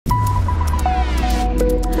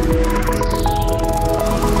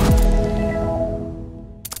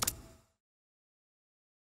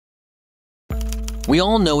We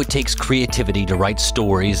all know it takes creativity to write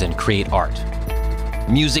stories and create art.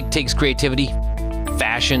 Music takes creativity,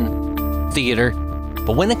 fashion, theater,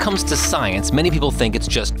 but when it comes to science, many people think it's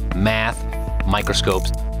just math,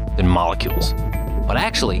 microscopes, and molecules. But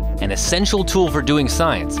actually, an essential tool for doing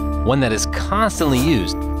science, one that is constantly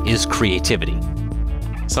used, is creativity.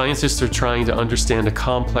 Scientists are trying to understand a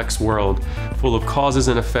complex world full of causes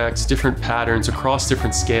and effects, different patterns across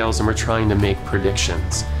different scales, and we're trying to make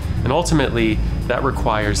predictions. And ultimately, that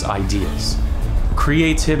requires ideas.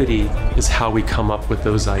 Creativity is how we come up with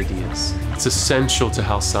those ideas. It's essential to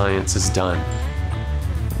how science is done.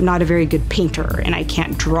 I'm not a very good painter, and I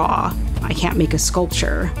can't draw. I can't make a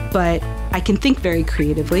sculpture, but I can think very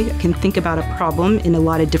creatively. I can think about a problem in a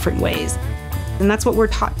lot of different ways. And that's what we're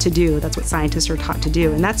taught to do. That's what scientists are taught to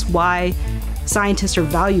do. And that's why scientists are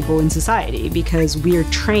valuable in society, because we are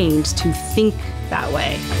trained to think that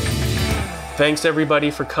way. Thanks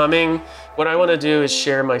everybody for coming. What I want to do is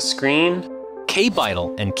share my screen.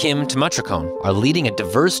 Bidle and Kim Thamatrakoln are leading a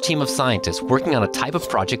diverse team of scientists working on a type of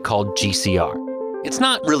project called GCR. It's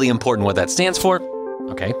not really important what that stands for.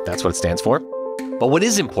 Okay, that's what it stands for. But what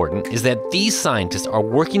is important is that these scientists are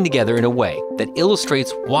working together in a way that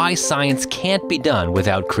illustrates why science can't be done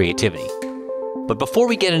without creativity. But before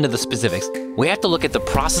we get into the specifics, we have to look at the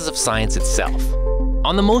process of science itself.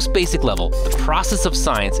 On the most basic level, the process of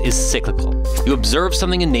science is cyclical. You observe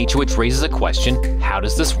something in nature which raises a question: how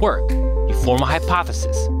does this work? You form a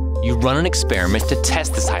hypothesis. You run an experiment to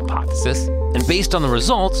test this hypothesis, and based on the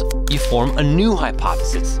results, you form a new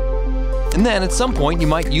hypothesis. And then at some point, you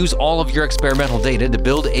might use all of your experimental data to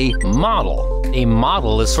build a model. A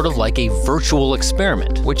model is sort of like a virtual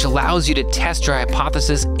experiment, which allows you to test your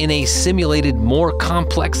hypothesis in a simulated, more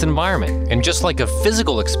complex environment. And just like a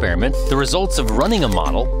physical experiment, the results of running a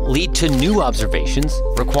model lead to new observations,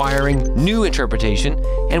 requiring new interpretation,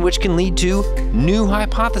 and which can lead to new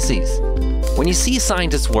hypotheses. When you see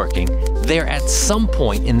scientists working, they're at some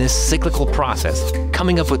point in this cyclical process,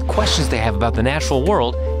 coming up with questions they have about the natural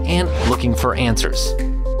world and looking for answers.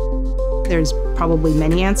 There's probably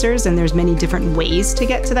many answers, and there's many different ways to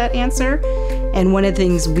get to that answer. And one of the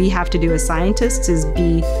things we have to do as scientists is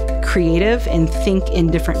be creative and think in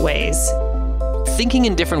different ways. Thinking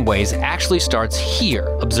in different ways actually starts here,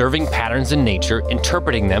 observing patterns in nature,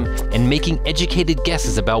 interpreting them, and making educated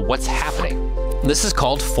guesses about what's happening. This is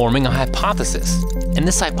called forming a hypothesis. And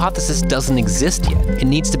this hypothesis doesn't exist yet. It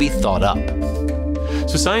needs to be thought up.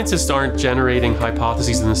 So scientists aren't generating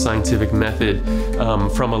hypotheses in the scientific method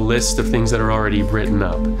from a list of things that are already written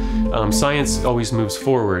up. Science always moves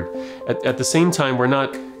forward. At the same time, we're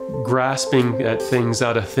not grasping at things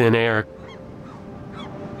out of thin air.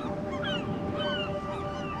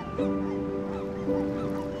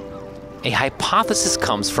 A hypothesis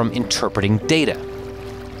comes from interpreting data.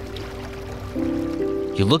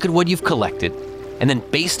 You look at what you've collected, and then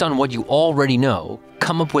based on what you already know,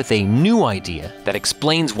 come up with a new idea that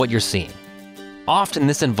explains what you're seeing. Often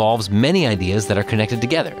this involves many ideas that are connected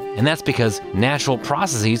together, and that's because natural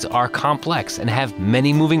processes are complex and have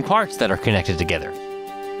many moving parts that are connected together.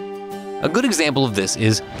 A good example of this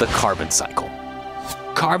is the carbon cycle.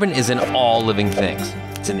 Carbon is in all living things.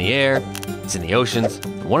 It's in the air, it's in the oceans.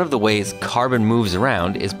 One of the ways carbon moves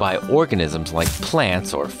around is by organisms like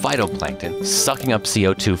plants or phytoplankton sucking up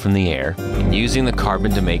CO2 from the air and using the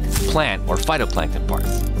carbon to make plant or phytoplankton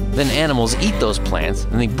parts. Then animals eat those plants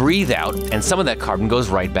and they breathe out, and some of that carbon goes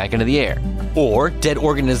right back into the air. Or dead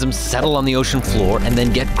organisms settle on the ocean floor and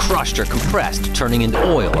then get crushed or compressed, turning into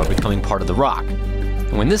oil or becoming part of the rock.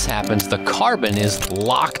 And when this happens, the carbon is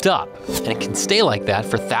locked up, and it can stay like that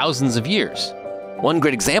for thousands of years. One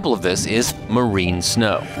great example of this is marine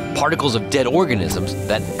snow. Particles of dead organisms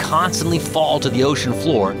that constantly fall to the ocean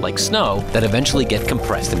floor like snow that eventually get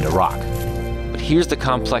compressed into rock. But here's the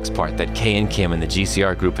complex part that Kay and Kim and the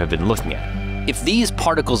GCR group have been looking at. If these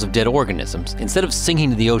particles of dead organisms, instead of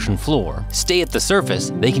sinking to the ocean floor, stay at the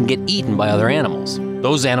surface, they can get eaten by other animals.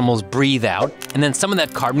 Those animals breathe out, and then some of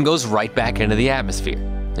that carbon goes right back into the atmosphere.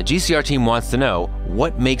 The GCR team wants to know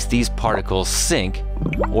what makes these particles sink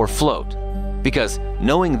or float. Because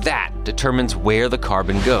knowing that determines where the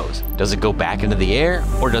carbon goes. Does it go back into the air,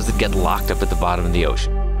 or does it get locked up at the bottom of the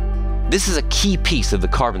ocean? This is a key piece of the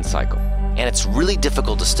carbon cycle, and it's really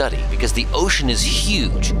difficult to study because the ocean is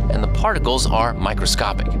huge and the particles are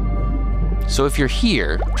microscopic. So if you're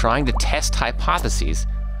here trying to test hypotheses,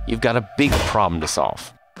 you've got a big problem to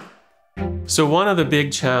solve. So one of the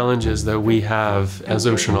big challenges that we have as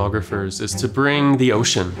oceanographers is to bring the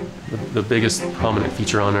ocean, the biggest prominent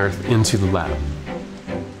feature on Earth, into the lab.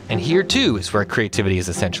 And here too is where creativity is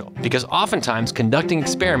essential, because oftentimes conducting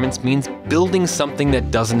experiments means building something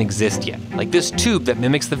that doesn't exist yet, like this tube that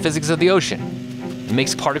mimics the physics of the ocean. It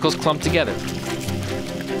makes particles clump together.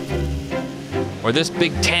 Or this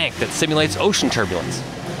big tank that simulates ocean turbulence.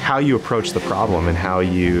 How you approach the problem and how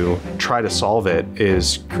you try to solve it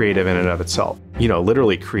is creative in and of itself. You know,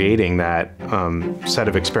 literally creating that set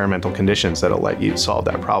of experimental conditions that'll let you solve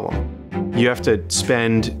that problem. You have to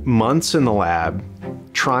spend months in the lab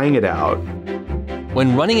trying it out.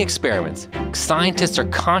 When running experiments, scientists are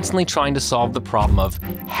constantly trying to solve the problem of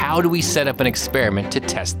how do we set up an experiment to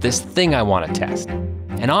test this thing I want to test?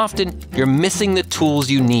 And often, you're missing the tools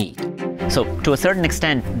you need. So to a certain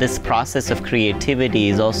extent, this process of creativity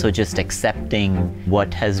is also just accepting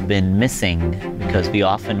what has been missing, because we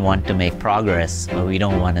often want to make progress, but we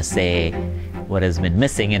don't want to say what has been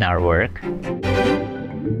missing in our work.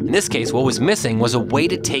 In this case, what was missing was a way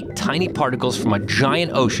to take tiny particles from a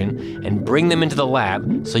giant ocean and bring them into the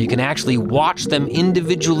lab so you can actually watch them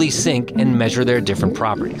individually sink and measure their different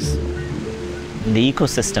properties. The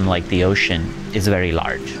ecosystem, like the ocean, is very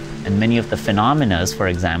large. And many of the phenomena, for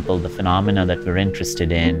example, the phenomena that we're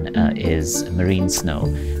interested in is marine snow,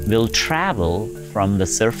 will travel from the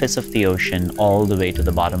surface of the ocean all the way to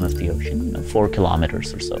the bottom of the ocean, 4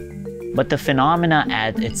 kilometers or so. But the phenomena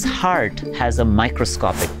at its heart has a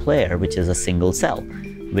microscopic player, which is a single cell,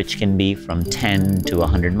 which can be from 10 to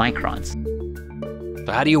 100 microns.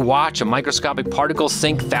 So how do you watch a microscopic particle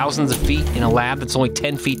sink thousands of feet in a lab that's only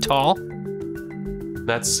 10 feet tall?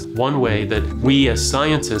 That's one way that we as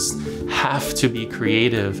scientists have to be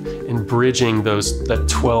creative in bridging that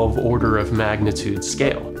 12 order of magnitude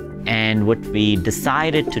scale. And what we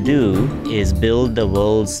decided to do is build the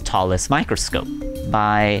world's tallest microscope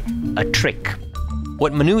by a trick.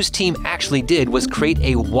 What Manu's team actually did was create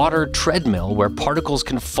a water treadmill where particles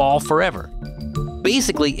can fall forever.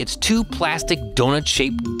 Basically, it's 2 plastic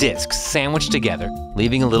donut-shaped discs sandwiched together,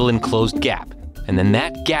 leaving a little enclosed gap. And then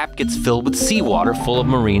that gap gets filled with seawater full of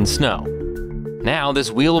marine snow. Now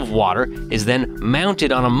this wheel of water is then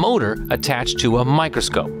mounted on a motor attached to a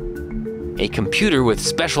microscope. A computer with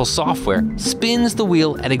special software spins the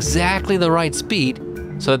wheel at exactly the right speed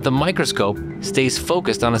so that the microscope stays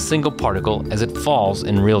focused on a single particle as it falls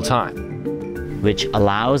in real time. Which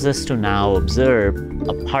allows us to now observe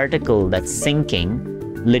a particle that's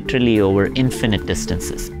sinking literally over infinite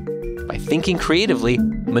distances. By thinking creatively,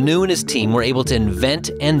 Manu and his team were able to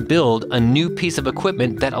invent and build a new piece of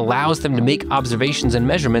equipment that allows them to make observations and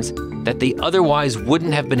measurements that they otherwise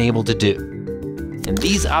wouldn't have been able to do. And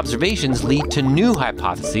these observations lead to new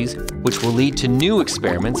hypotheses, which will lead to new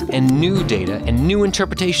experiments and new data and new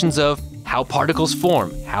interpretations of how particles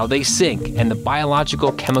form, how they sink, and the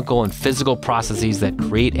biological, chemical, and physical processes that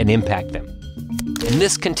create and impact them. And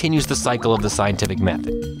this continues the cycle of the scientific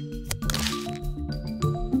method.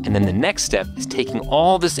 And then the next step is taking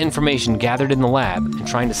all this information gathered in the lab and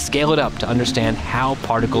trying to scale it up to understand how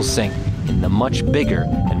particles sink in the much bigger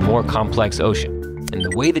and more complex ocean. And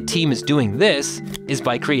the way the team is doing this is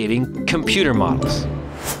by creating computer models.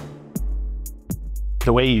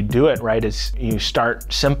 The way you do it, right, is you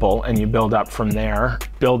start simple and you build up from there,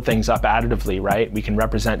 build things up additively, right? We can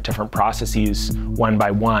represent different processes one by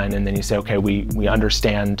one, and then you say, okay, we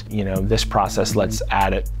understand, this process, let's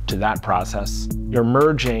add it to that process. You're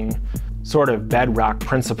merging sort of bedrock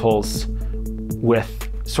principles with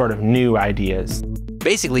sort of new ideas.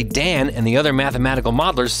 Basically, Dan and the other mathematical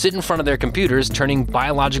modelers sit in front of their computers, turning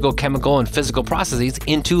biological, chemical, and physical processes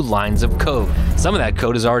into lines of code. Some of that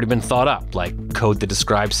code has already been thought up, like code that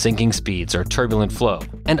describes sinking speeds or turbulent flow.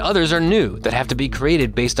 And others are new, that have to be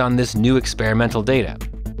created based on this new experimental data.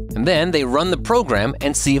 And then they run the program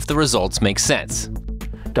and see if the results make sense.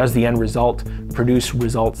 Does the end result produce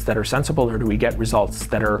results that are sensible, or do we get results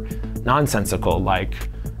that are nonsensical, like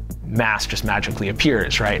mass just magically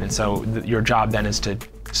appears, right? And so your job then is to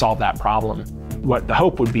solve that problem. What the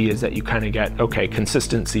hope would be is that you kind of get, okay,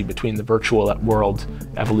 consistency between the virtual world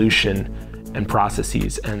evolution and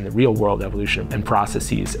processes and the real world evolution and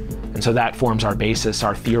processes. And so that forms our basis,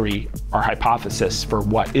 our theory, our hypothesis for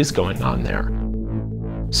what is going on there.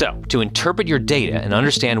 So, to interpret your data and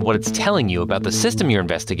understand what it's telling you about the system you're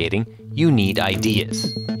investigating, you need ideas.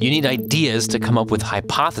 You need ideas to come up with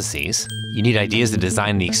hypotheses. You need ideas to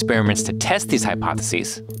design the experiments to test these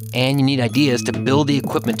hypotheses. And you need ideas to build the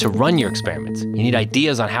equipment to run your experiments. You need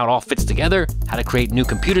ideas on how it all fits together, how to create new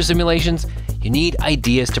computer simulations. You need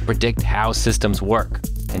ideas to predict how systems work.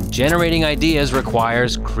 And generating ideas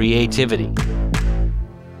requires creativity.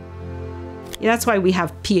 That's why we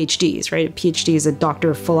have PhDs, right? A PhD is a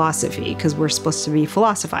doctor of philosophy, because we're supposed to be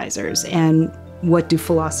philosophizers. And What do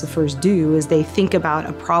philosophers do is they think about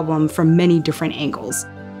a problem from many different angles.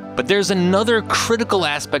 But there's another critical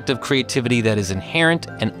aspect of creativity that is inherent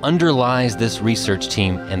and underlies this research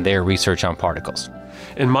team and their research on particles.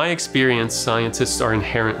 In my experience, scientists are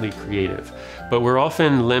inherently creative, but we're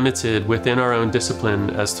often limited within our own discipline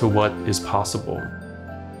as to what is possible.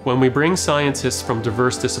 When we bring scientists from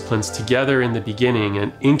diverse disciplines together in the beginning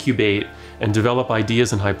and incubate and develop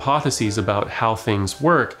ideas and hypotheses about how things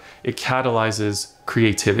work, it catalyzes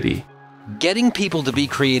creativity. Getting people to be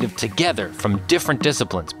creative together from different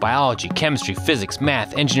disciplines, biology, chemistry, physics,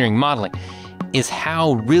 math, engineering, modeling, is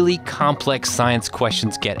how really complex science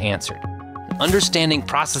questions get answered. Understanding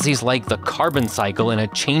processes like the carbon cycle in a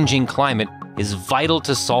changing climate is vital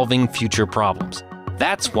to solving future problems.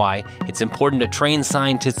 That's why it's important to train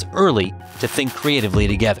scientists early to think creatively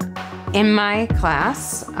together. In my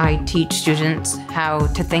class, I teach students how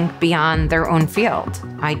to think beyond their own field.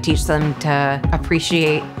 I teach them to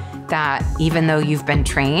appreciate that even though you've been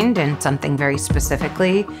trained in something very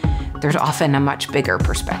specifically, there's often a much bigger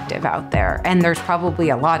perspective out there. And there's probably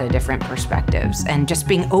a lot of different perspectives. And just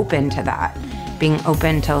being open to that, being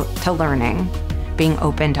open to learning, being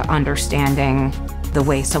open to understanding the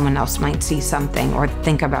way someone else might see something or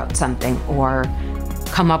think about something or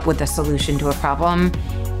come up with a solution to a problem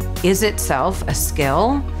is itself a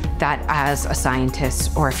skill that as a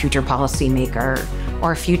scientist or a future policymaker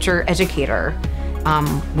or a future educator,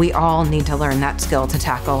 we all need to learn that skill to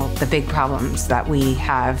tackle the big problems that we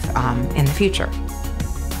have in the future.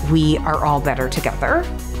 We are all better together.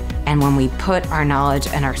 And when we put our knowledge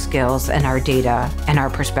and our skills and our data and our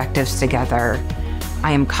perspectives together,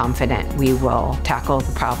 I am confident we will tackle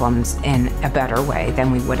the problems in a better way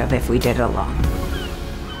than we would have if we did it alone.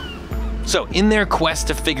 So, in their quest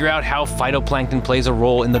to figure out how phytoplankton plays a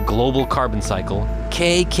role in the global carbon cycle,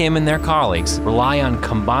 Kay, Kim, and their colleagues rely on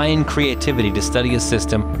combined creativity to study a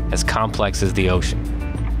system as complex as the ocean.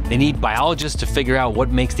 They need biologists to figure out what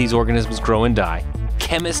makes these organisms grow and die,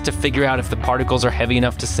 chemists to figure out if the particles are heavy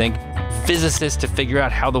enough to sink, physicists to figure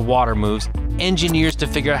out how the water moves, engineers to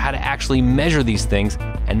figure out how to actually measure these things,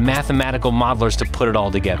 and mathematical modelers to put it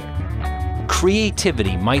all together.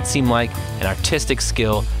 Creativity might seem like an artistic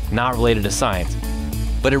skill not related to science,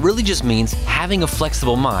 but it really just means having a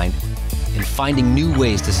flexible mind and finding new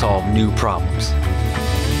ways to solve new problems.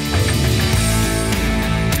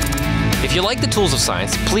 If you like the tools of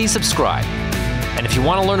science, please subscribe. And if you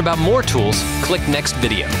want to learn about more tools, click next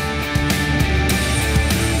video.